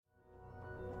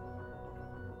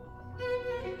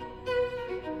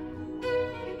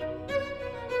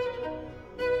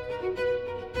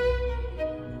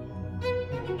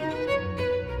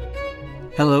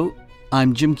Hello,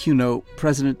 I'm Jim Cuno,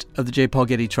 president of the J. Paul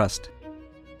Getty Trust.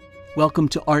 Welcome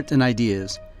to Art and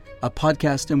Ideas, a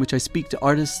podcast in which I speak to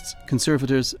artists,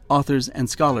 conservators, authors, and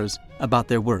scholars about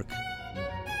their work.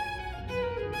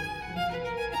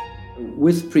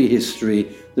 With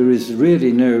prehistory, there is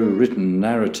really no written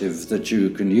narrative that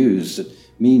you can use that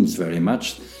means very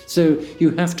much, so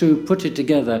you have to put it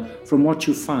together from what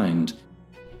you find.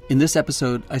 In this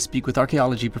episode, I speak with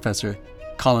archaeology professor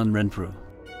Colin Renfrew.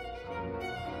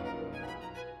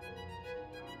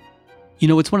 You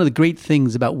know, it's one of the great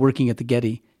things about working at the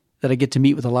Getty that I get to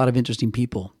meet with a lot of interesting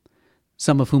people,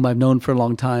 some of whom I've known for a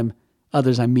long time,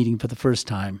 others I'm meeting for the first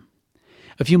time.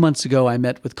 A few months ago, I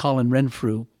met with Colin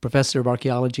Renfrew, professor of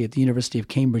archaeology at the University of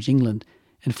Cambridge, England,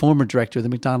 and former director of the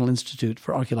Macdonald Institute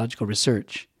for Archaeological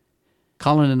Research.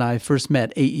 Colin and I first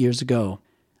met 8 years ago.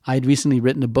 I had recently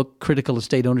written a book critical of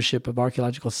state ownership of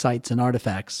archaeological sites and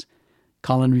artifacts.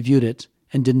 Colin reviewed it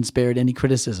and didn't spare it any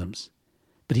criticisms.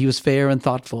 But he was fair and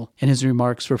thoughtful, and his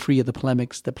remarks were free of the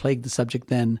polemics that plagued the subject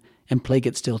then and plague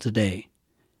it still today.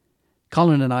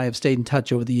 Colin and I have stayed in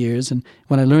touch over the years, and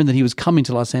when I learned that he was coming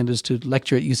to Los Angeles to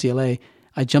lecture at UCLA,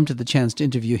 I jumped at the chance to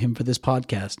interview him for this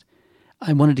podcast.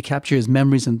 I wanted to capture his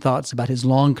memories and thoughts about his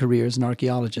long career as an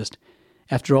archaeologist.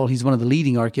 After all, he's one of the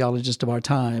leading archaeologists of our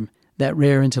time, that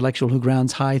rare intellectual who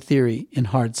grounds high theory in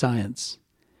hard science.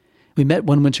 We met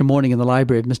one winter morning in the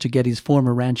library of Mr. Getty's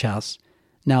former ranch house,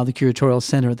 now the curatorial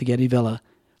center of the Getty Villa,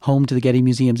 home to the Getty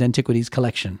Museum's antiquities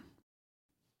collection.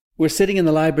 We're sitting in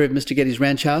the library of Mr. Getty's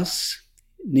ranch house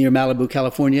near Malibu,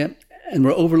 California, and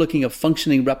we're overlooking a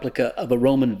functioning replica of a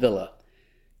Roman villa,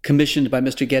 commissioned by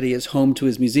Mr. Getty as home to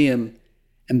his museum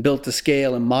and built to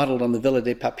scale and modeled on the Villa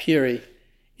dei Papiri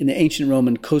in the ancient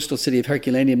Roman coastal city of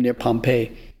Herculaneum near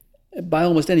Pompeii. By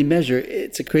almost any measure,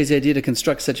 it's a crazy idea to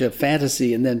construct such a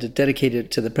fantasy and then to dedicate it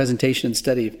to the presentation and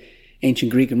study of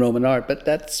ancient Greek and Roman art, but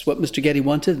that's what Mr. Getty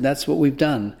wanted, and that's what we've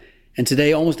done. And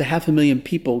today, almost 500,000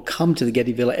 people come to the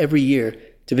Getty Villa every year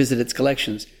to visit its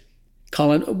collections.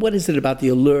 Colin, what is it about the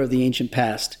allure of the ancient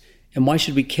past, and why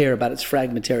should we care about its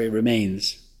fragmentary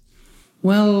remains?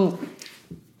 Well,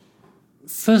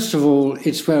 first of all,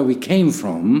 it's where we came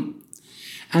from,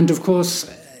 and of course,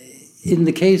 in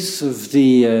the case of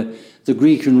the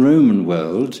Greek and Roman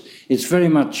world, it's very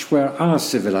much where our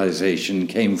civilization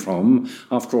came from.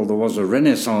 After all, there was a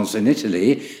Renaissance in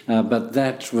Italy, but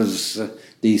that was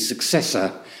the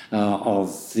successor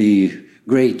of the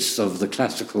greats of the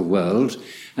classical world.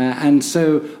 And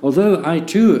so, although I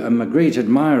too am a great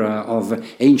admirer of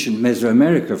ancient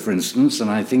Mesoamerica, for instance, and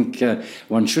I think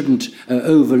one shouldn't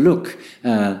overlook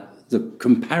the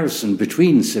comparison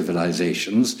between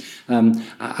civilizations,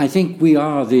 I think we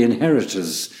are the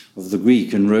inheritors of the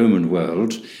Greek and Roman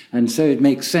world, and so it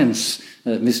makes sense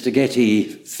that Mr. Getty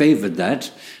favoured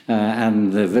that,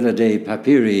 and the Villa dei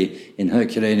Papiri in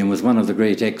Herculaneum was one of the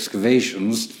great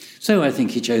excavations, so I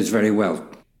think he chose very well.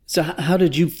 So how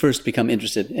did you first become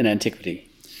interested in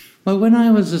antiquity? Well, when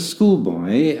I was a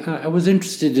schoolboy, I was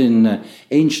interested in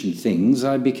ancient things.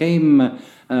 I became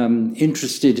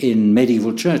interested in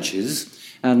medieval churches,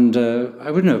 and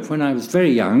I would know when I was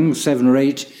very young, 7 or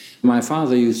 8, my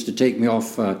father used to take me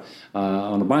off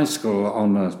on a bicycle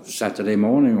on a Saturday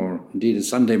morning or indeed a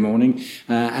Sunday morning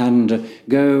and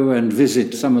go and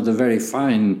visit some of the very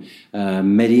fine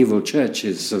medieval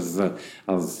churches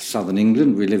of southern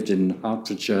England. We lived in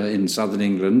Hertfordshire in southern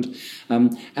England.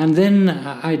 And then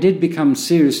I did become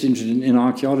seriously interested in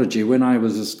archaeology when I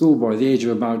was a schoolboy, at the age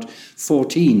of about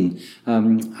 14.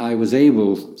 I was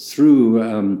able,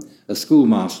 through a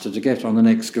schoolmaster, to get on an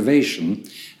excavation.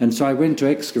 And so I went to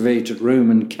excavate at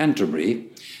Roman Canterbury.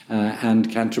 And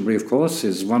Canterbury, of course,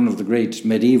 is one of the great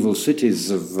medieval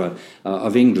cities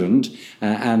of England,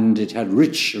 and it had a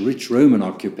rich Roman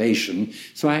occupation.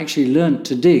 So I actually learnt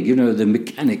to dig, the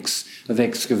mechanics of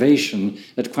excavation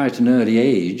at quite an early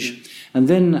age. And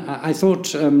then I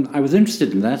thought I was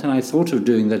interested in that, and I thought of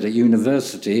doing that at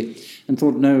university, and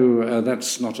thought, no,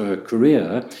 that's not a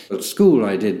career. At school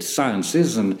I did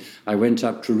sciences, and I went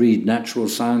up to read natural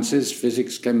sciences,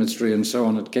 physics, chemistry, and so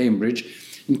on at Cambridge.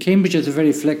 And Cambridge is a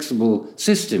very flexible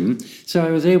system, so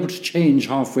I was able to change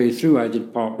halfway through. I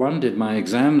did part 1, did my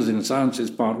exams in sciences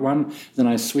part 1, then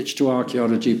I switched to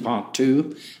archaeology part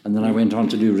 2, and then I went on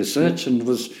to do research and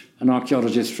was an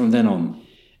archaeologist from then on.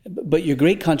 But your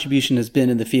great contribution has been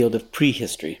in the field of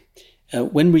prehistory.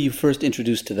 When were you first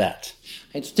introduced to that?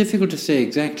 It's difficult to say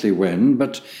exactly when,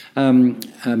 but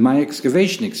my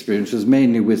excavation experience was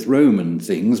mainly with Roman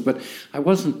things, but I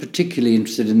wasn't particularly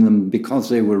interested in them because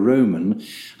they were Roman.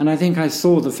 And I think I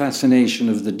saw the fascination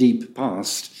of the deep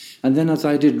past And then as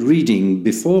I did reading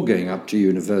before going up to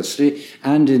university,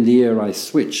 and in the year I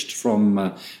switched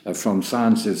from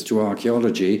sciences to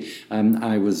archaeology,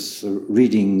 I was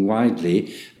reading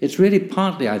widely. It's really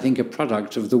partly, I think, a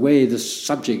product of the way the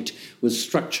subject was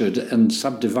structured and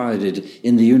subdivided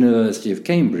in the University of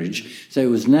Cambridge. So it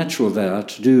was natural there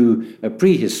to do a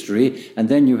prehistory, and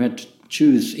then you had to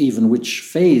choose even which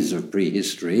phase of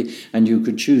prehistory, and you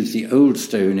could choose the Old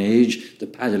Stone Age, the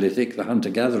Paleolithic, the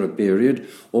hunter-gatherer period,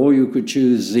 or you could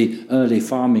choose the early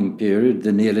farming period,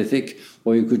 the Neolithic,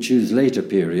 or you could choose later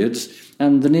periods.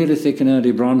 And the Neolithic and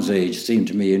early Bronze Age seemed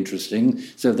to me interesting,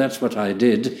 so that's what I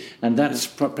did, and that's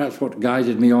perhaps what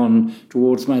guided me on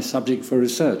towards my subject for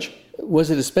research. Was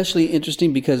it especially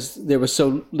interesting because there was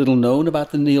so little known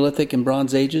about the Neolithic and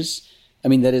Bronze Ages? I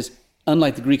mean, that is,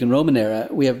 unlike the Greek and Roman era,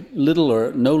 we have little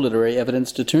or no literary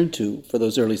evidence to turn to for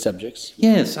those early subjects.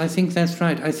 Yes, I think that's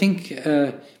right. I think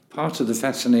part of the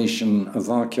fascination of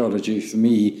archaeology for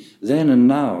me then and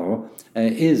now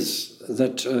is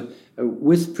that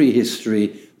with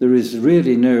prehistory, there is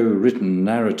really no written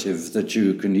narrative that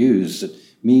you can use that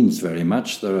means very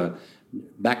much. There are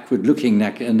backward-looking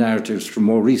narratives from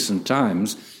more recent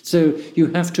times. So you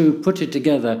have to put it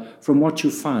together from what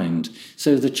you find.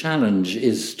 So the challenge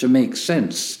is to make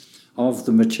sense of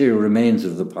the material remains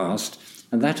of the past,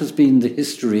 and that has been the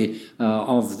history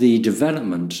of the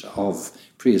development of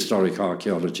prehistoric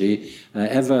archaeology,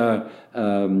 ever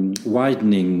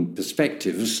widening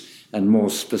perspectives and more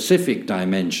specific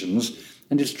dimensions.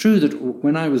 And it's true that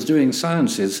when I was doing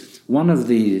sciences, one of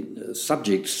the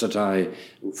subjects that I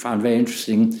found very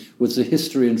interesting was the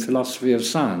history and philosophy of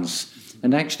science.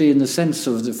 And actually, in the sense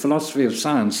of the philosophy of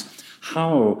science,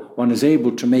 how one is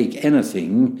able to make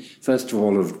anything, first of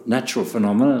all, of natural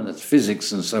phenomena, that's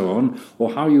physics and so on,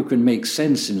 or how you can make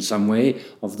sense in some way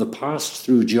of the past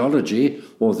through geology,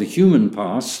 or the human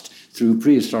past through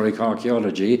prehistoric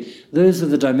archaeology. Those are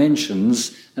the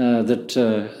dimensions that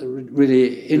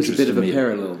really interest me. There's a bit of a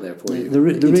parallel there for you. There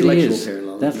really is.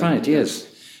 Parallel. That's right, yes.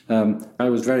 I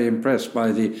was very impressed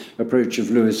by the approach of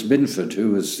Lewis Binford,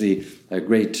 who was the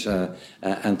great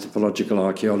anthropological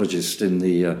archaeologist in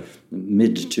the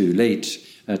mid to late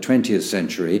 20th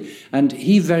century. And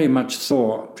he very much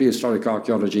saw prehistoric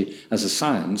archaeology as a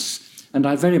science, and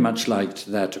I very much liked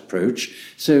that approach.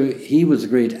 So he was a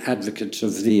great advocate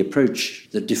of the approach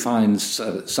that defines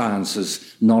science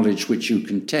as knowledge which you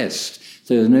can test.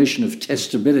 So the notion of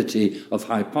testability of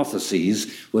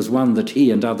hypotheses was one that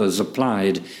he and others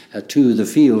applied to the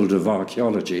field of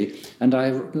archaeology. And I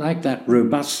like that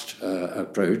robust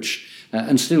approach,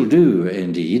 and still do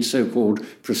indeed, so-called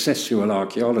processual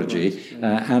archaeology.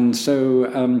 And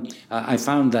so I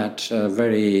found that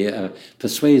very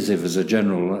persuasive as a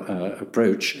general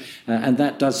approach. And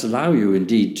that does allow you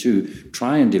indeed to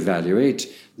try and evaluate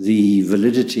the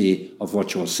validity of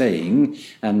what you're saying,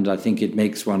 and I think it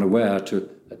makes one aware to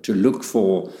look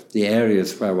for the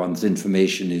areas where one's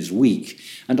information is weak.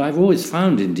 And I've always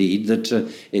found, indeed, that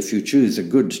if you choose a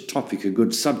good topic, a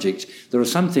good subject, there are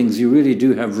some things you really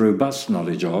do have robust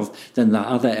knowledge of. Then there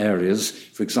are other areas,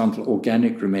 for example,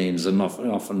 organic remains are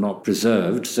often not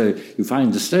preserved. So you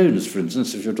find the stones, for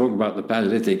instance, if you're talking about the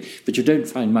Paleolithic, but you don't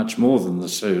find much more than the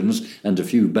stones and a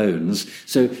few bones.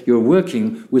 So you're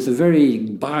working with a very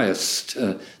biased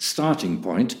starting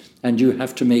point, and you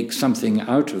have to make something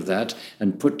out of that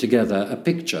and put together a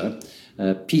picture,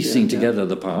 piecing together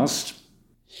the past.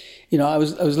 You know, I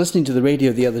was listening to the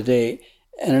radio the other day,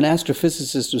 and an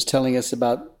astrophysicist was telling us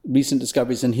about recent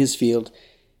discoveries in his field,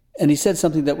 and he said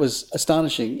something that was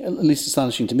astonishing, at least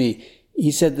astonishing to me.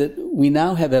 He said that we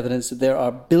now have evidence that there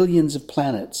are billions of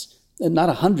planets, not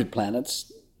 100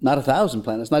 planets, not 1,000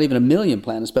 planets, not even 1,000,000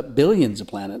 planets, but billions of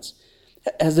planets.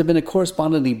 Has there been a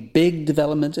correspondingly big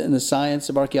development in the science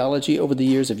of archaeology over the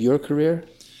years of your career?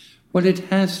 Well, it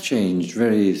has changed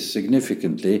very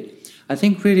significantly. I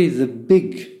think really the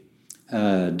big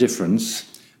difference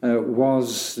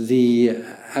was the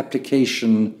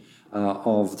application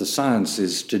of the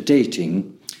sciences to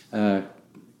dating,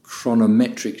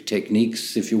 chronometric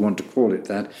techniques, if you want to call it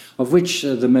that, of which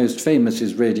the most famous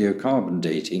is radiocarbon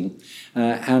dating.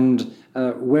 And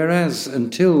whereas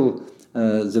until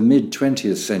the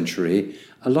mid-20th century,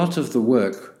 a lot of the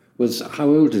work was, how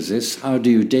old is this? How do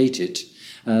you date it?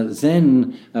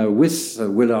 Then with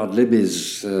Willard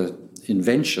Libby's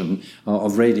invention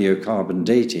of radiocarbon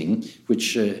dating,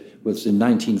 which was in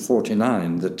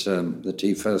 1949 that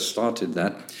he first started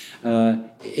that,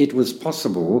 it was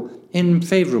possible in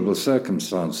favourable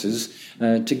circumstances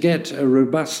to get a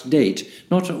robust date,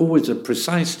 not always a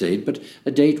precise date, but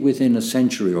a date within a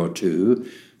century or two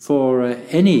for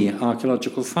any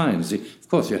archaeological finds. Of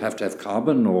course, you have to have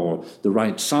carbon or the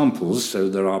right samples, so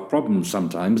there are problems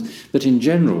sometimes, but in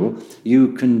general,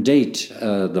 you can date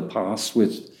the past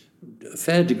with a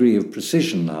fair degree of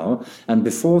precision now, and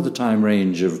before the time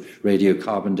range of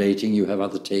radiocarbon dating, you have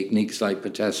other techniques like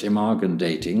potassium argon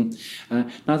dating.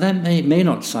 Now, that may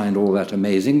not sound all that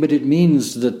amazing, but it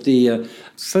means that the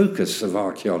focus of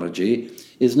archaeology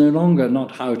is no longer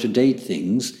not how to date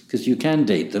things, because you can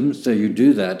date them, so you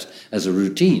do that as a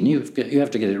routine. You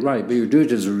have to get it right, but you do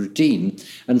it as a routine.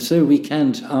 And so we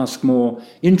can ask more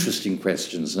interesting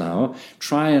questions now,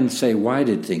 try and say, why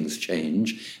did things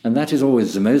change? And that is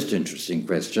always the most interesting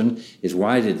question, is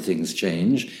why did things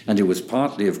change? And it was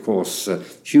partly, of course,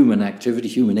 human activity,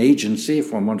 human agency,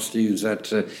 if one wants to use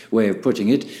that way of putting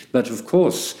it. But of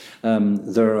course,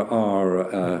 there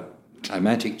are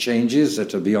climatic changes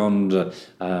that are beyond,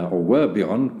 or were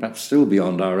beyond, perhaps still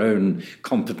beyond our own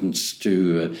competence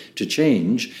to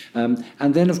change. And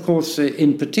then, of course,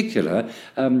 in particular,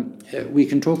 we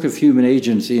can talk of human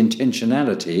agency,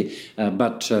 intentionality,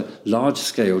 but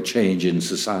large-scale change in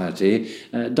society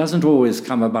doesn't always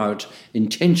come about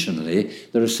intentionally.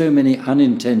 There are so many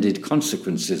unintended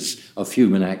consequences of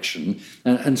human action.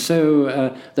 And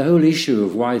so the whole issue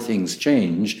of why things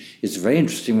change is a very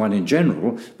interesting one in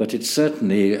general, but it's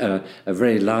certainly a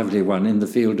very lively one in the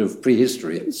field of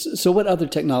prehistory. So what other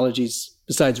technologies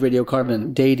besides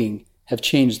radiocarbon dating have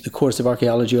changed the course of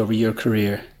archaeology over your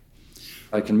career?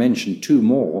 I can mention two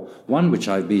more. One which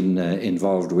I've been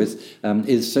involved with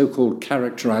is so-called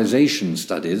characterization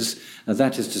studies.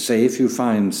 That is to say, if you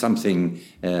find something,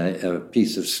 a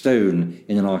piece of stone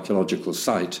in an archaeological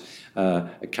site, a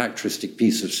characteristic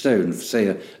piece of stone,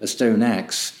 say a stone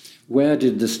axe, where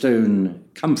did the stone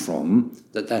come from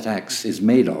that axe is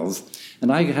made of?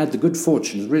 And I had the good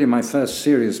fortune, it was really my first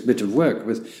serious bit of work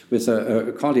with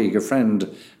a colleague, a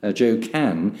friend, Joe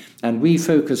Cann, and we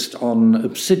focused on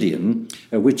obsidian,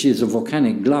 which is a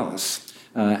volcanic glass.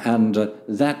 And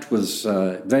that was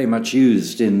very much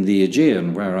used in the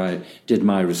Aegean, where I did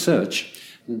my research.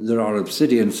 There are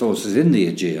obsidian sources in the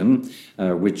Aegean,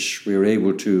 which we were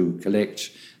able to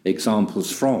collect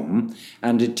examples from,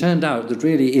 and it turned out that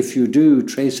really if you do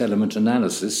trace element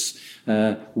analysis,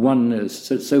 one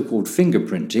so-called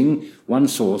fingerprinting, one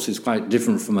source is quite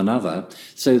different from another,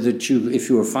 so that if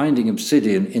you were finding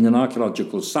obsidian in an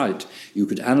archaeological site, you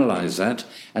could analyze that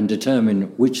and determine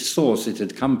which source it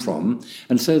had come from.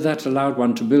 And so that allowed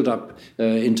one to build up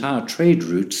entire trade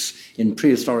routes in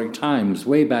prehistoric times,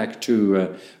 way back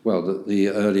to, the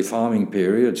early farming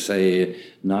period, say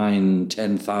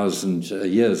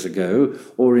 9,000-10,000 years ago,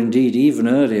 or indeed even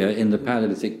earlier in the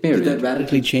Paleolithic period. Did that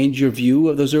radically change your view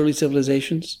of those early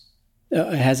civilizations?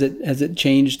 Has it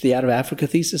changed the Out of Africa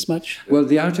thesis much? Well,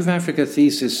 the Out of Africa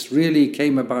thesis really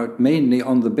came about mainly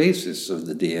on the basis of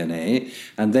the DNA,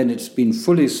 and then it's been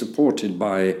fully supported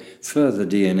by further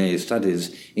DNA studies,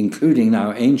 including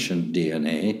now ancient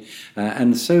DNA.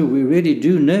 And so we really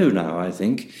do know now, I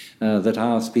think, that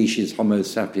our species, Homo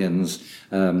sapiens,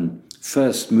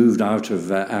 first moved out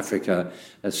of Africa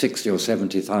 60 or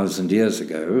 70,000 years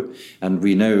ago, and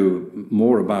we know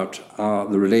more about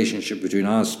the relationship between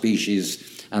our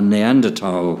species and the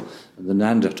Neanderthal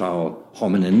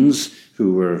hominins,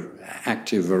 who were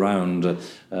active around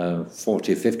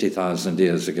 40, 50,000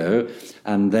 years ago.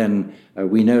 And then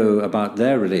we know about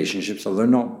their relationships, although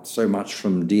not so much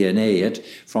from DNA yet,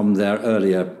 from their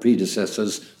earlier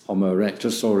predecessors, Homo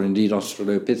erectus or indeed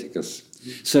Australopithecus.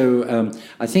 So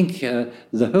I think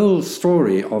the whole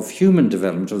story of human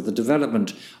development, of the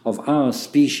development of our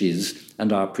species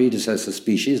and our predecessor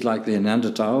species, like the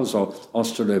Neanderthals or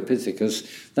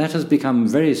Australopithecus, that has become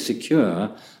very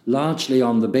secure, largely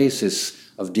on the basis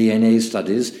of DNA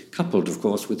studies, coupled, of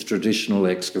course, with traditional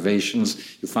excavations.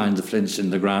 You find the flints in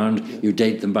the ground, you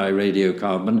date them by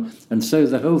radiocarbon, and so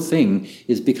the whole thing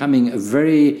is becoming a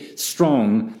very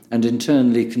strong and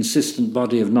internally consistent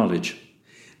body of knowledge.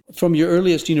 From your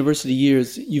earliest university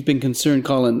years, you've been concerned,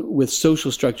 Colin, with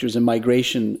social structures and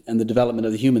migration and the development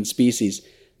of the human species,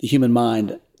 the human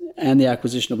mind, and the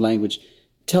acquisition of language.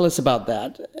 Tell us about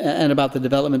that and about the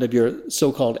development of your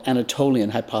so-called Anatolian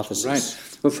hypothesis.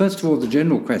 Right. Well, first of all, the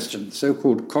general question,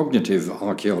 so-called cognitive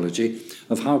archaeology,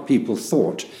 of how people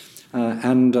thought.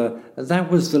 And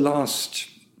that was the last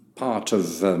part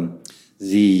of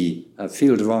the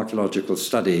field of archaeological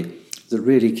study that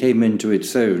really came into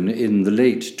its own in the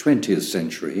late 20th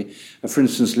century. For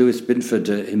instance, Louis Binford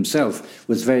himself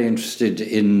was very interested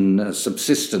in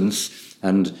subsistence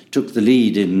and took the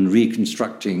lead in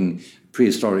reconstructing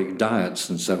prehistoric diets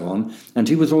and so on. And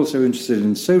he was also interested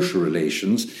in social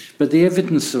relations, but the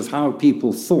evidence of how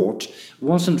people thought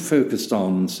wasn't focused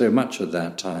on so much at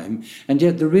that time. And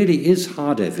yet there really is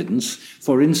hard evidence.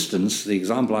 For instance, the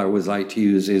example I always like to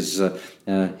use is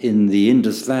in the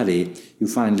Indus Valley, you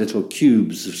find little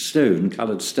cubes of stone,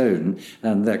 coloured stone,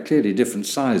 and they're clearly different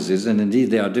sizes, and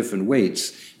indeed they are different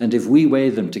weights. And if we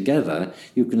weigh them together,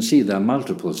 you can see they're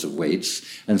multiples of weights,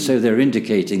 and so they're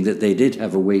indicating that they did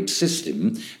have a weight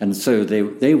system, and so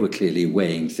they were clearly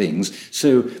weighing things.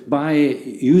 So by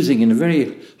using in a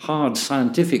very hard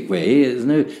scientific way,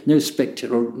 there's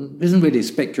isn't really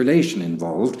speculation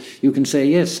involved. You can say,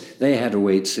 yes, they had a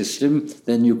weight system,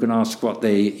 then you can ask what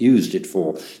they used it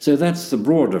for. So that's the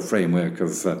broader framework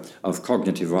of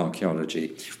cognitive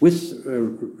archaeology. With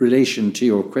relation to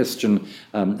your question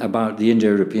about the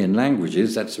Indo-European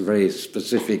languages, that's a very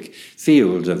specific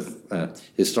field of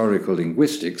historical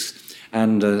linguistics.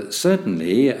 And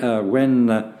certainly when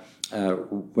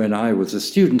I was a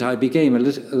student, I became a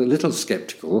little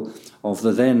skeptical of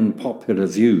the then popular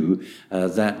view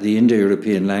that the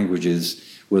Indo-European languages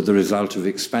were the result of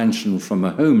expansion from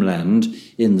a homeland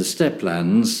in the steppe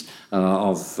lands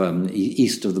of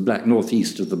northeast of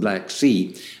the Black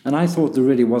Sea. And I thought there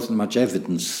really wasn't much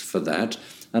evidence for that.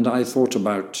 And I thought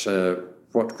about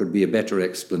what could be a better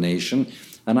explanation.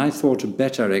 And I thought a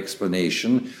better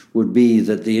explanation would be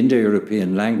that the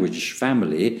Indo-European language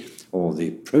family, or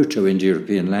the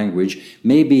Proto-Indo-European language,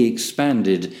 may be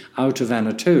expanded out of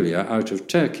Anatolia, out of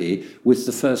Turkey, with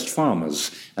the first farmers.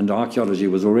 And archaeology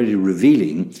was already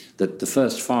revealing that the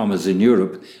first farmers in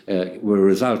Europe were a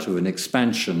result of an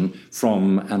expansion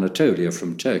from Anatolia,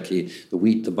 from Turkey. The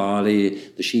wheat, the barley,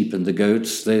 the sheep and the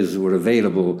goats, those were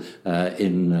available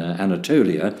in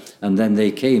Anatolia, and then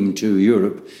they came to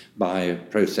Europe by a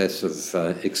process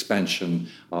of expansion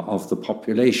of the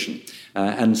population.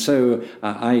 And so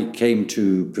I came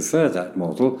to prefer that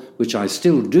model, which I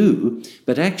still do,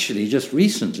 but actually just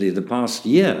recently, the past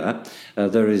year,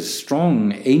 there is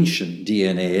strong ancient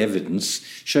DNA evidence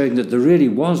showing that there really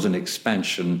was an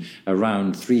expansion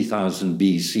around 3000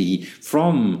 BC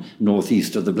from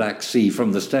northeast of the Black Sea,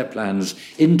 from the steppe lands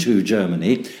into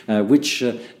Germany, which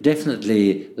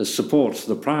definitely supports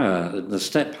the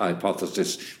steppe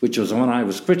hypothesis, which was the one I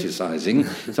was criticizing.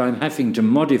 So I'm having to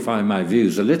modify my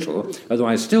views a little, although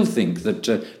I still think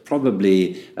that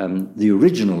probably the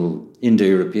original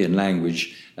Indo-European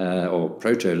language or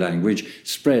proto-language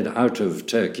spread out of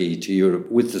Turkey to Europe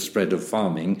with the spread of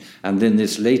farming, and then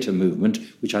this later movement,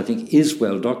 which I think is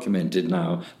well documented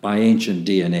now by ancient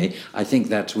DNA, I think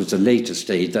that was a later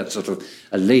stage, that's sort of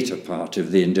a later part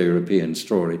of the Indo-European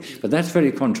story. But that's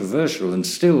very controversial and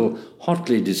still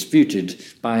hotly disputed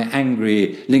by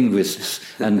angry linguists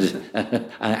and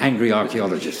angry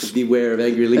archaeologists. Beware of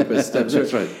angry linguists.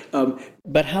 That's right.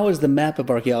 But how has the map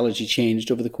of archaeology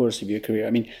changed over the course of your career?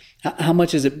 I mean, how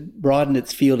much has it broadened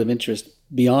its field of interest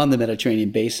beyond the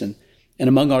Mediterranean basin and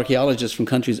among archaeologists from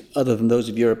countries other than those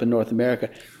of Europe and North America?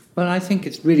 Well, I think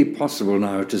it's really possible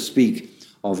now to speak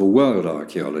of a world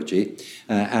archaeology,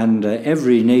 and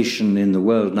every nation in the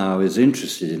world now is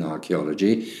interested in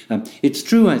archaeology. It's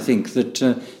true, I think, that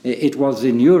it was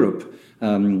in Europe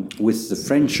with the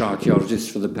French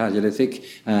archaeologists for the Paleolithic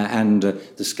and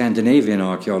the Scandinavian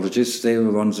archaeologists. They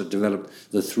were the ones that developed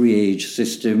the three-age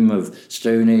system of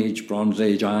Stone Age, Bronze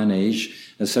Age, Iron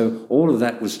Age. And so all of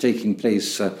that was taking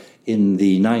place in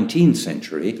the 19th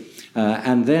century.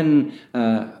 And then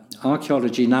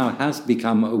archaeology now has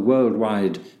become a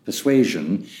worldwide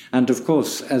persuasion. And of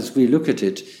course, as we look at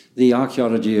it, the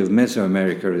archaeology of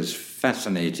Mesoamerica is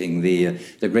fascinating. The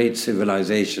great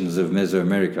civilizations of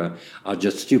Mesoamerica are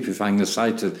just stupefying. The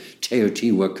site of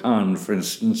Teotihuacan, for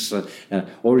instance,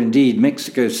 or indeed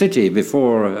Mexico City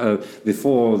before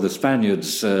the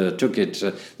Spaniards took it.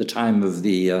 The time of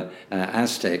the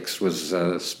Aztecs was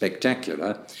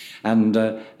spectacular.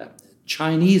 And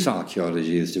Chinese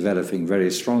archaeology is developing very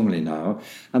strongly now,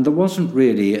 and there wasn't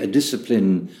really a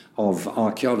discipline of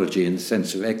archaeology in the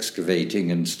sense of excavating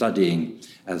and studying,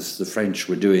 as the French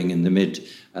were doing in the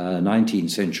mid-19th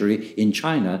century in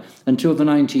China, until the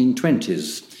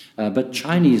 1920s. But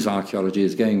Chinese archaeology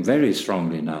is going very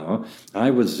strongly now.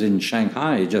 I was in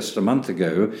Shanghai just a month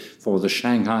ago for the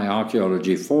Shanghai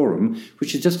Archaeology Forum,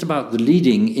 which is just about the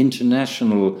leading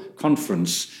international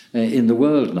conference in the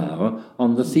world now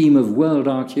on the theme of world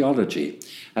archaeology.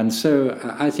 And so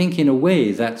I think in a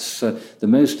way that's the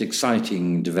most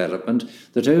exciting development,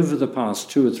 that over the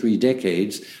past 2 or 3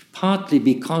 decades, partly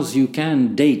because you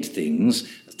can date things.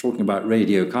 Talking about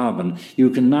radiocarbon, you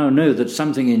can now know that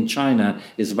something in China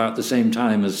is about the same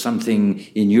time as something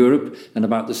in Europe and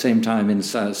about the same time in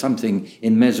something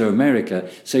in Mesoamerica.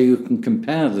 So you can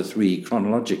compare the three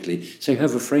chronologically. So you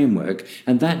have a framework,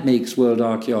 and that makes world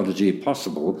archaeology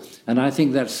possible. And I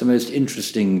think that's the most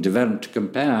interesting development, to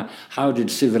compare how did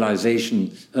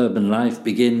civilization, urban life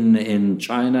begin in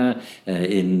China,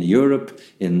 in Europe,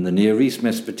 in the Near East,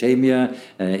 Mesopotamia,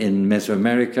 in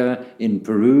Mesoamerica, in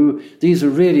Peru. These are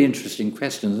really interesting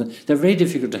questions. They're very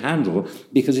difficult to handle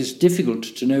because it's difficult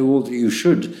to know all that you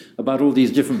should about all these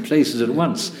different places at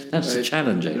once. That's the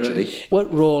challenge, actually.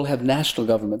 What role have national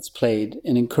governments played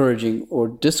in encouraging or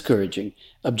discouraging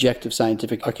objective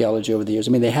scientific archaeology over the years?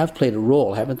 I mean, they have played a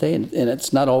role, haven't they? And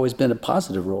it's not always been a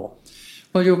positive role.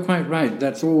 Well, you're quite right.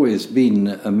 That's always been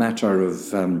a matter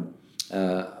of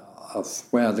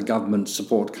where the government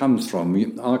support comes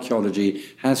from. Archaeology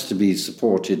has to be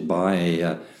supported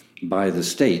by the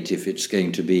state if it's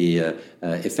going to be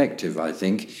effective, I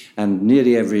think. And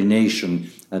nearly every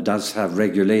nation does have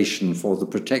regulation for the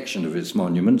protection of its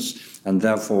monuments and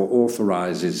therefore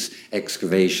authorizes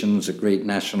excavations at great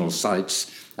national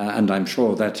sites, and I'm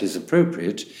sure that is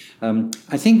appropriate.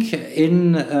 I think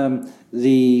in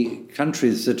the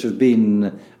countries that have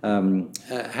been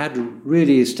had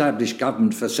really established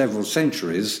government for several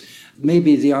centuries,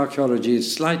 maybe the archaeology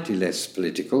is slightly less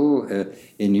political.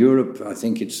 In Europe, I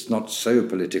think it's not so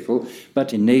political,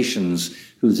 but in nations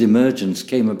whose emergence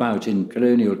came about in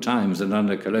colonial times and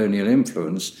under colonial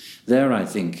influence, there I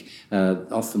think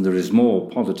often there is more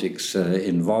politics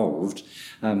involved.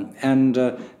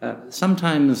 And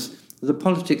sometimes the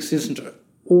politics isn't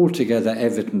altogether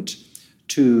evident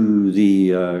to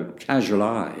the casual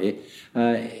eye.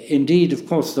 Indeed, of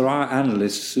course, there are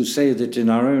analysts who say that in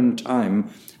our own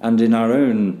time and in our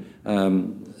own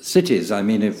cities, I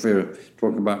mean, if we're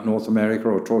talking about North America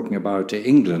or talking about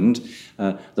England,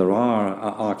 there are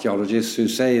archaeologists who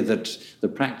say that the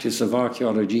practice of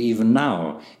archaeology even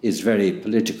now is very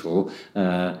political.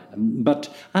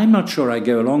 But I'm not sure I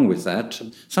go along with that.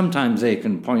 Sometimes they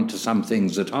can point to some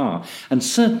things that are. And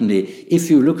certainly,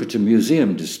 if you look at a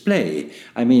museum display,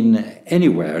 I mean,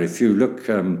 anywhere, if you look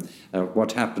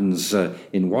what happens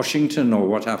in Washington or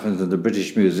what happens in the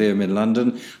British Museum in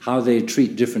London, how they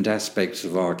treat different aspects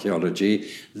of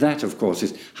archaeology, that, of course,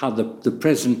 is how the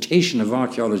presentation of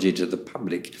archaeology to the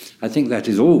public, I think that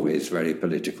is always very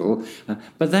political.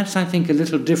 But that's, I think, a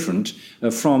little different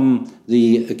from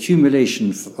the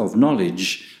accumulation of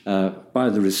knowledge by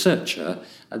the researcher.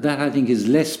 That, I think, is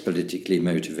less politically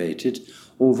motivated.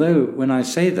 Although, when I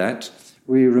say that,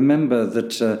 we remember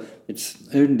that it's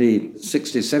only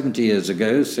 60, 70 years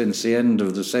ago since the end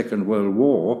of the Second World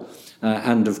War,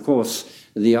 and, of course,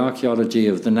 the archaeology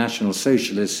of the National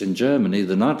Socialists in Germany,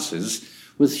 the Nazis,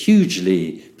 was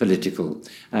hugely political.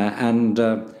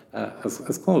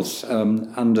 Of course,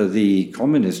 under the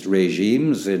communist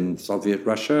regimes in Soviet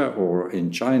Russia or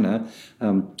in China,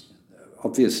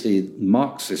 obviously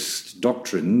Marxist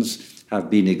doctrines have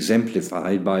been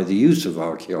exemplified by the use of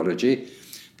archaeology.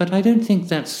 But I don't think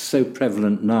that's so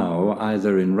prevalent now,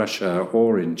 either in Russia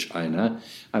or in China.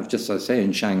 As I say,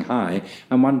 in Shanghai,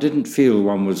 and one didn't feel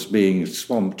one was being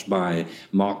swamped by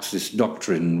Marxist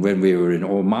doctrine when we were in,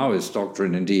 or Maoist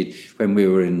doctrine, indeed, when we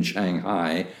were in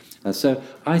Shanghai. So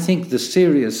I think the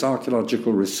serious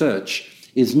archaeological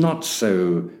research is not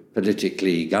so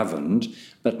politically governed,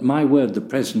 but my word, the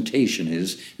presentation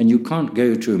is, and you can't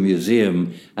go to a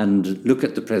museum and look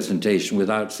at the presentation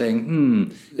without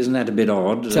saying, isn't that a bit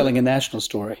odd? Telling a national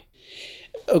story.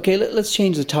 Okay, let's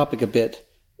change the topic a bit.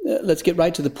 Let's get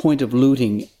right to the point of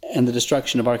looting and the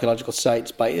destruction of archaeological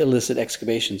sites by illicit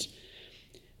excavations.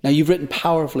 Now, you've written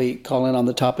powerfully, Colin, on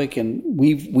the topic, and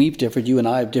we've differed, you and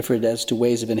I have differed as to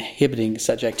ways of inhibiting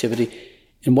such activity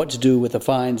and what to do with the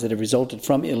finds that have resulted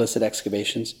from illicit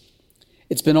excavations.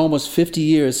 It's been almost 50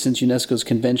 years since UNESCO's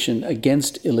Convention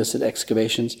Against Illicit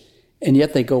Excavations, and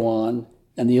yet they go on,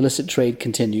 and the illicit trade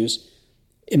continues.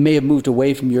 It may have moved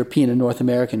away from European and North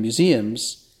American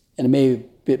museums, and it may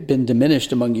have been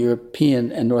diminished among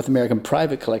European and North American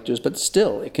private collectors, but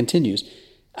still, it continues.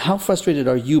 How frustrated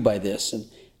are you by this, and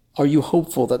are you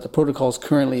hopeful that the protocols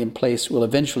currently in place will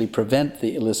eventually prevent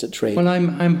the illicit trade? Well,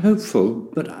 I'm hopeful,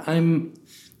 but I'm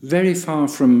very far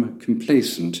from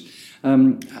complacent.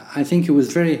 I think it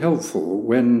was very helpful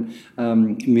when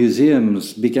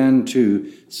museums began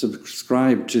to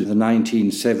subscribe to the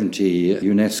 1970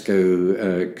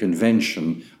 UNESCO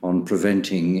Convention on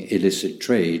Preventing Illicit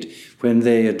Trade, when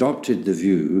they adopted the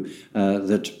view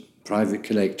that private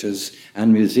collectors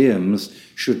and museums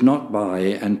should not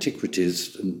buy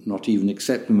antiquities, and not even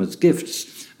accept them as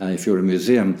gifts, if you're a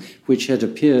museum, which had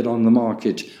appeared on the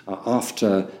market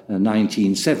after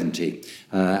 1970.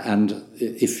 And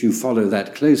if you follow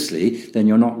that closely, then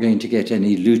you're not going to get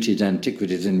any looted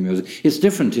antiquities in museums. It's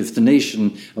different if the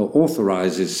nation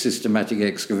authorizes systematic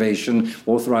excavation,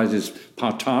 authorizes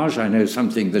partage. I know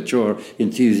something that you're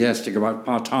enthusiastic about,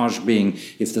 partage being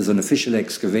if there's an official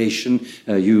excavation,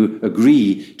 you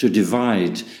agree to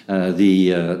divide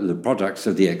the products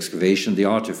of the excavation, the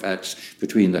artifacts,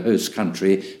 between the host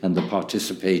country and the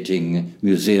participating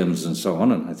museums and so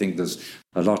on. And I think there's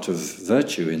a lot of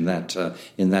virtue in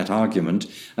that argument.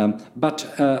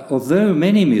 But although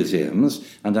many museums,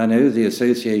 and I know the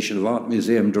Association of Art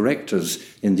Museum Directors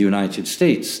in the United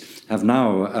States, have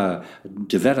now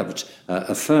developed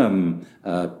a firm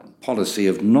policy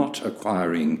of not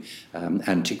acquiring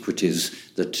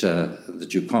antiquities that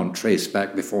you can't trace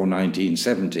back before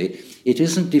 1970, it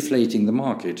isn't deflating the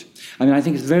market. I mean, I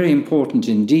think it's very important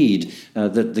indeed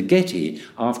that the Getty,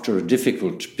 after a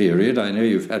difficult period, I know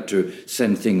you've had to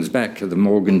send things back, the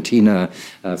Morgantina,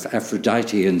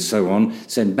 Aphrodite and so on,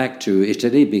 sent back to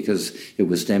Italy because it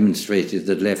was demonstrated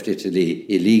that left Italy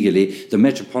illegally. The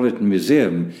Metropolitan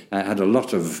Museum had a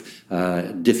lot of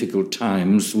difficult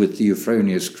times with the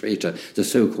Euphroneous crater, the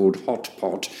so-called hot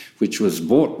pot, which was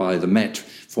bought by the Met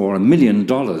for $1 million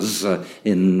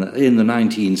in the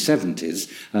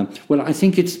 1970s. Well, I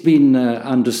think it's been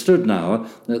understood now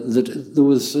that there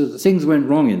was things went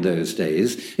wrong in those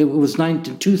days. It was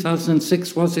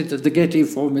 2006, was it, that the Getty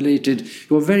formulated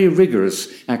your very rigorous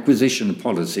acquisition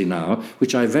policy now,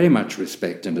 which I very much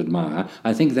respect and admire.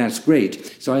 I think that's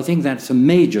great. So I think that's a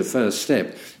major first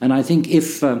step. And I think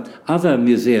if other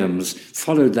museums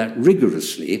followed that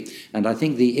rigorously, and I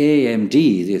think the AAMD,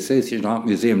 the Association of Art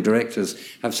Museum Directors,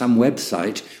 have some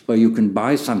website where you can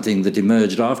buy something that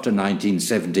emerged after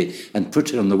 1970 and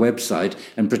put it on the website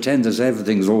and pretend that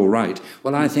everything's all right.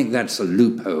 Well, I think that's a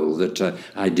loophole that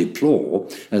I deplore.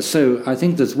 So I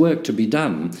think there's work to be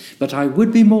done. But I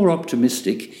would be more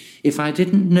optimistic if I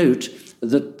didn't note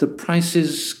that the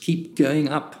prices keep going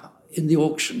up in the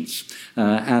auctions.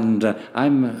 And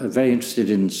I'm very interested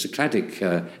in Cycladic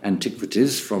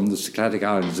antiquities from the Cycladic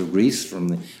islands of Greece, from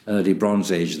the early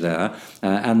Bronze Age there.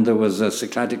 And there was a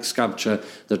Cycladic sculpture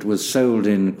that was sold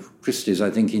in Christie's,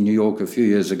 I think, in New York a few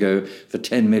years ago for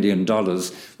 $10 million.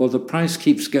 Well, the price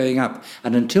keeps going up.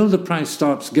 And until the price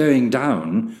starts going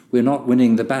down, we're not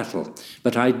winning the battle.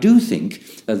 But I do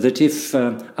think that if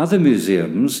other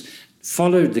museums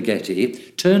followed the Getty,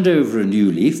 turned over a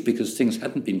new leaf, because things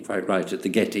hadn't been quite right at the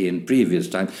Getty in previous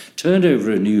time, turned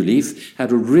over a new leaf,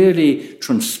 had a really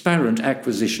transparent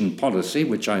acquisition policy,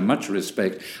 which I much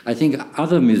respect. I think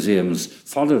other museums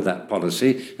follow that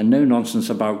policy, and no nonsense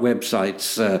about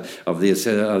websites of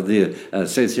the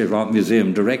Association of Art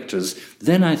Museum Directors,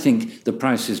 then I think the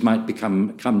prices might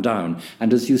come down.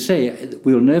 And as you say,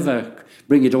 we'll never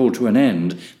bring it all to an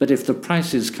end, but if the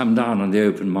prices come down on the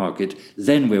open market,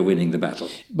 then we're winning the battle.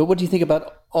 But what do you think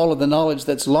about all of the knowledge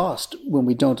that's lost when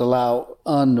we don't allow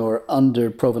or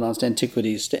under provenance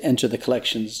antiquities to enter the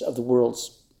collections of the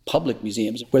world's public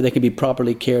museums, where they can be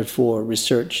properly cared for,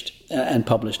 researched, and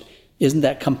published? Isn't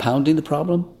that compounding the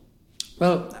problem?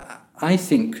 Well, I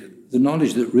think the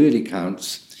knowledge that really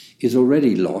counts is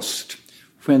already lost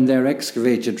when they're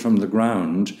excavated from the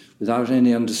ground without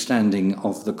any understanding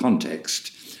of the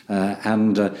context.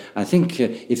 And I think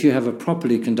if you have a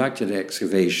properly conducted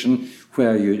excavation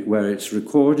where it's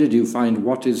recorded, you find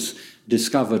what is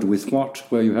discovered with what,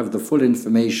 where you have the full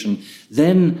information,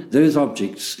 then those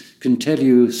objects can tell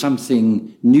you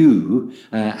something new,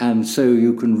 and so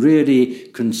you can really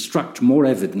construct more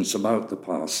evidence about the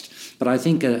past. But I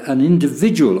think an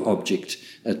individual object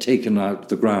taken out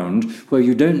the ground, where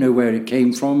you don't know where it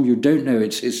came from, you don't know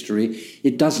its history,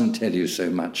 it doesn't tell you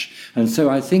so much. And so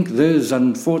I think those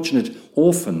unfortunate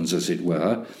orphans, as it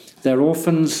were, they're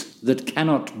orphans that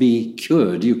cannot be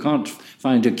cured. You can't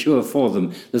find a cure for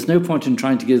them. There's no point in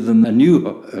trying to give them a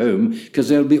new home, because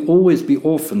there'll always be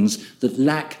orphans that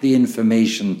lack the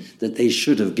information that they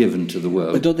should have given to the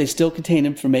world. But don't they still contain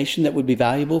information that would be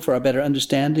valuable for our better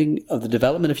understanding of the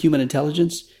development of human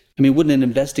intelligence? I mean, wouldn't an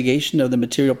investigation of the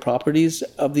material properties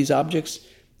of these objects,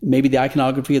 maybe the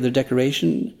iconography of their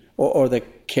decoration, or the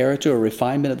character or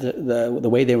refinement of the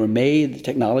way they were made, the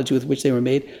technology with which they were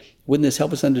made, wouldn't this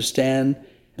help us understand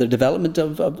the development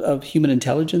of human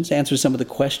intelligence, answer some of the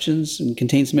questions, and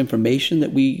contain some information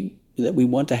that we that we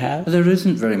want to have? There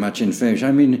isn't very much information.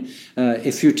 I mean,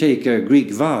 if you take a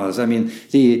Greek vase, I mean,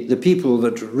 the people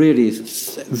that really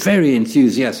very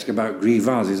enthusiastic about Greek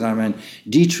vases, I mean,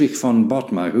 Dietrich von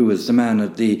Bottmer, who was the man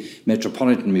at the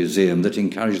Metropolitan Museum that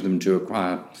encouraged them to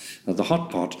acquire the hot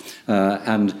pot,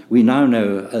 and we now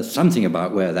know something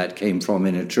about where that came from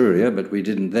in Etruria, but we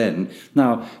didn't then.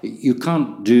 Now, you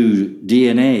can't do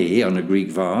DNA on a Greek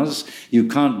vase. You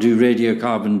can't do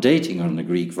radiocarbon dating on a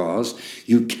Greek vase.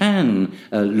 You can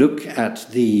look at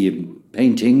the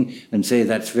painting and say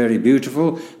that's very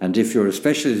beautiful, and if you're a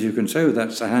specialist you can say, oh,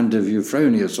 that's the hand of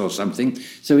Euphronius or something.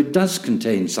 So it does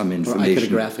contain some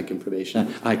information. Or iconographic information.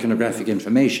 Iconographic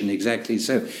information, exactly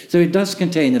so. So it does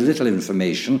contain a little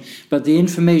information, but the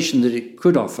information that it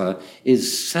could offer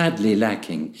is sadly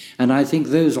lacking. And I think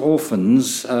those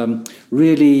orphans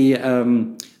really,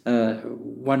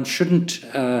 one shouldn't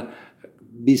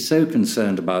be so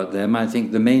concerned about them. I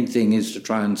think the main thing is to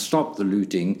try and stop the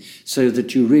looting so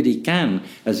that you really can,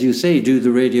 as you say, do the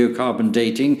radiocarbon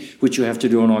dating, which you have to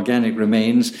do on organic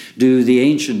remains, do the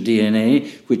ancient DNA,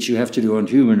 which you have to do on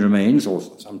human remains, or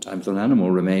sometimes on animal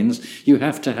remains. You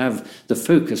have to have the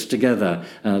focus together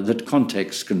that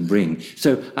context can bring.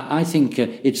 So I think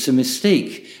it's a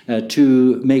mistake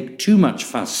to make too much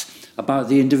fuss about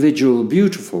the individual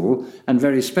beautiful and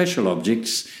very special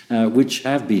objects which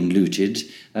have been looted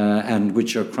and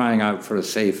which are crying out for a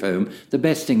safe home. The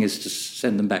best thing is to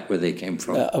send them back where they came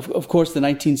from. Of course, the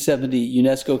 1970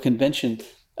 UNESCO Convention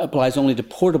applies only to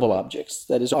portable objects,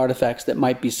 that is, artifacts that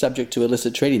might be subject to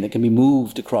illicit trading, that can be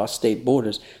moved across state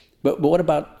borders. But what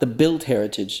about the built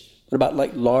heritage? What about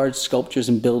like large sculptures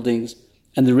and buildings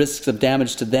and the risks of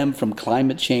damage to them from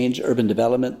climate change, urban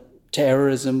development,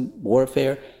 terrorism,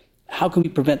 warfare? How can we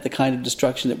prevent the kind of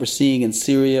destruction that we're seeing in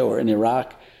Syria or in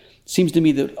Iraq? It seems to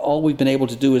me that all we've been able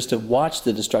to do is to watch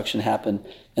the destruction happen,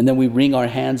 and then we wring our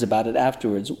hands about it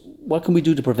afterwards. What can we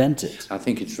do to prevent it? I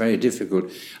think it's very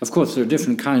difficult. Of course, there are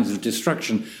different kinds of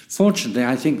destruction. Fortunately,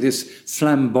 I think this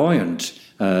flamboyant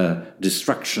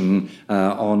destruction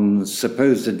on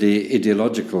supposedly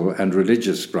ideological and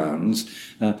religious grounds,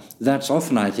 that's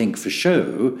often, I think, for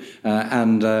show,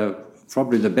 and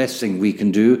probably the best thing we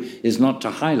can do is not to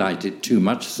highlight it too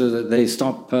much so that they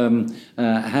stop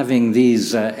having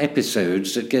these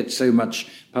episodes that get so much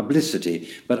publicity.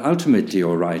 But ultimately,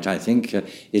 you're right, I think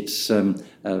it's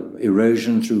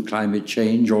erosion through climate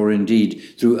change, or indeed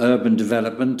through urban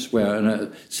development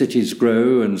where cities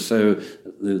grow and so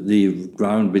the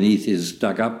ground beneath is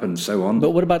dug up and so on.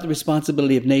 But what about the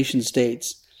responsibility of nation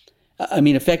states? I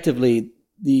mean, effectively,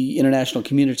 the international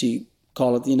community,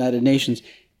 call it the United Nations,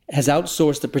 has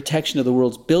outsourced the protection of the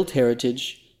world's built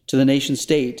heritage to the nation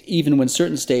state, even when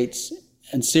certain states,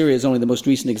 and Syria is only the most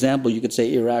recent example, you could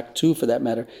say Iraq too for that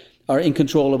matter, are in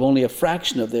control of only a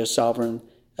fraction of their sovereign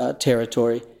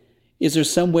territory. Is there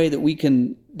some way that we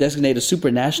can designate a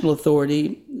supranational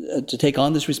authority to take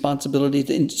on this responsibility,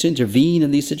 to intervene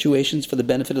in these situations for the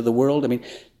benefit of the world? I mean,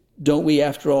 don't we,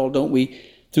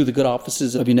 through the good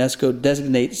offices of UNESCO,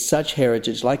 designate such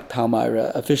heritage like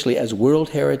Palmyra officially as world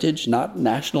heritage, not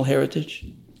national heritage?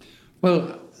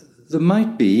 Well, there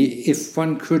might be if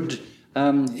one could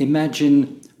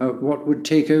imagine what would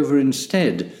take over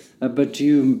instead. But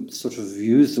you sort of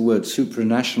use the word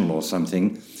supranational or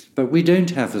something, but we don't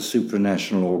have a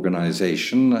supranational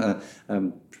organization.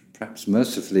 Perhaps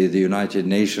mercifully, the United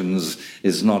Nations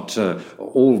is not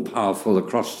all-powerful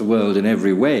across the world in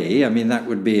every way. I mean, that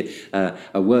would be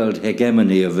a world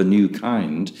hegemony of a new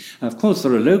kind. Of course,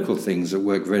 there are local things that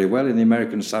work very well. In the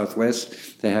American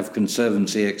Southwest, they have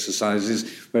conservancy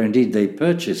exercises where indeed they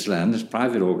purchase land, as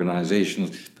private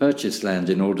organizations purchase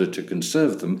land in order to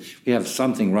conserve them. We have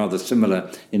something rather similar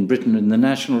in Britain in the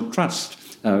National Trust,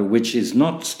 which is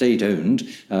not state-owned,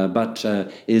 but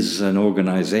is an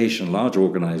organization, large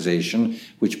organization,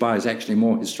 which buys actually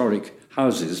more historic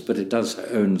houses, but it does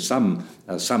own some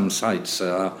sites,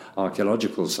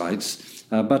 archaeological sites.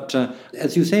 But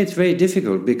as you say, it's very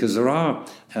difficult because there are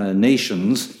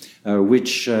nations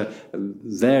which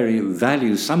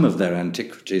value some of their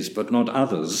antiquities, but not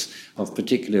others of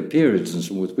particular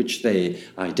periods with which they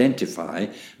identify.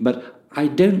 But I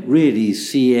don't really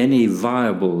see any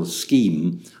viable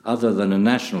scheme other than a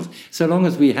national. So long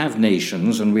as we have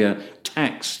nations and we are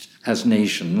taxed as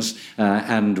nations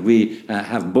and we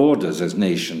have borders as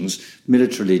nations,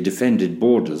 militarily defended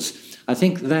borders, I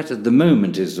think that at the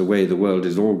moment is the way the world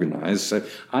is organized. So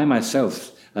I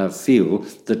myself feel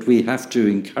that we have to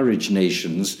encourage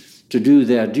nations to do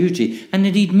their duty. And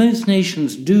indeed, most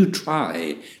nations do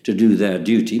try to do their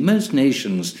duty. Most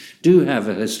nations do have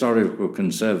a historical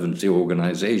conservancy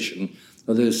organization.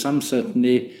 although some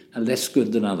certainly are less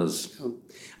good than others.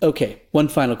 Okay, one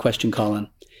final question, Colin.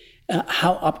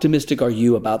 How optimistic are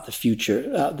you about the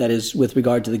future, that is, with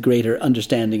regard to the greater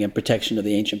understanding and protection of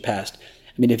the ancient past?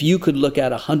 I mean, if you could look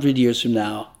at 100 years from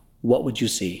now, what would you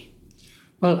see?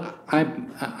 Well,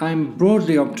 I'm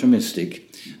broadly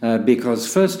optimistic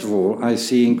because, first of all, I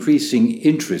see increasing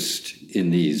interest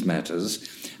in these matters,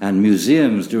 and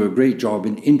museums do a great job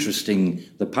in interesting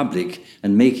the public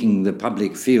and making the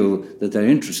public feel that they're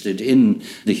interested in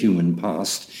the human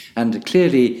past. And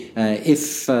clearly,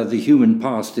 if the human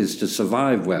past is to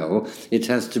survive well, it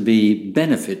has to be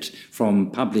benefit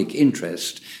from public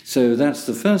interest. So that's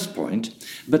the first point.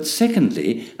 But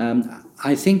secondly,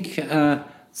 I think,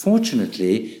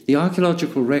 fortunately, the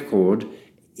archaeological record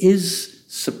is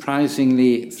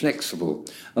surprisingly flexible.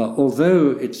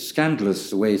 Although it's scandalous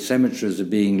the way cemeteries are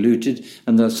being looted,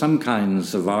 and there are some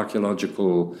kinds of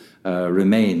archaeological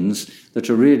remains that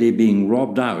are really being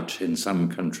robbed out in some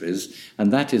countries,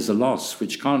 and that is a loss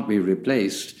which can't be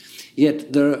replaced.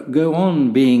 Yet there go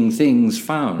on being things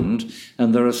found,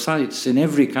 and there are sites in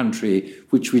every country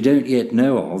which we don't yet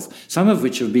know of, some of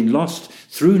which have been lost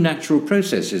through natural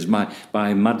processes,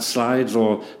 by mudslides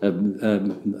or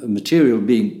material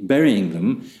burying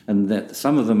them, and that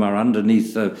some of them are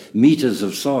underneath meters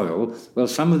of soil. Well,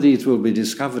 some of these will be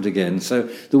discovered again. So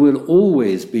there will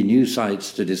always be new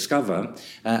sites to discover.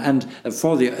 And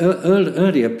for the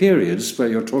earlier periods, where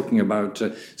you're talking about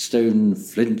stone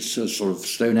flints, sort of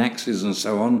stone axes and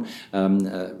so on,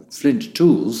 flint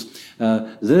tools,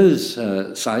 those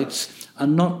sites are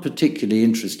not particularly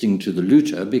interesting to the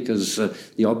looter because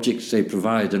the objects they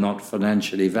provide are not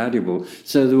financially valuable.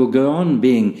 So there will go on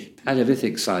being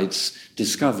Paleolithic sites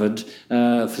discovered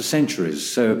for centuries.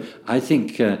 So I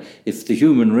think if the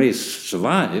human race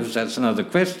survives, that's another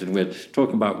question. We're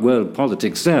talking about world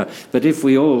politics there. But if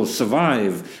we all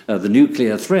survive the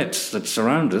nuclear threats that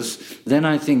surround us, then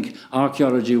I think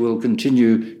archaeology will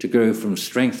continue to grow from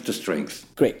strength to strength.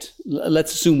 Great.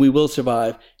 Let's assume we will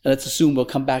survive, and let's assume we'll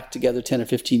come back together 10 or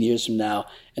 15 years from now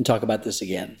and talk about this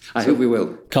again. I hope we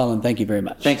will. Colin, thank you very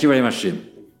much. Thank you very much, Jim.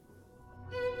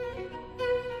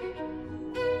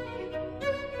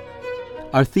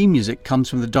 Our theme music comes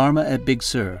from the Dharma at Big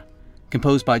Sur,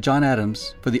 composed by John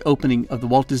Adams for the opening of the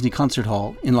Walt Disney Concert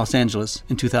Hall in Los Angeles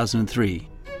in 2003.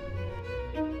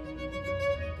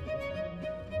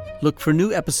 Look for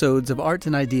new episodes of Art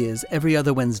and Ideas every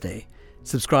other Wednesday.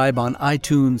 Subscribe on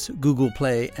iTunes, Google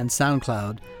Play, and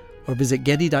SoundCloud, or visit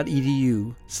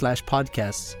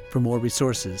getty.edu/podcasts for more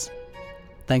resources.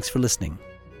 Thanks for listening.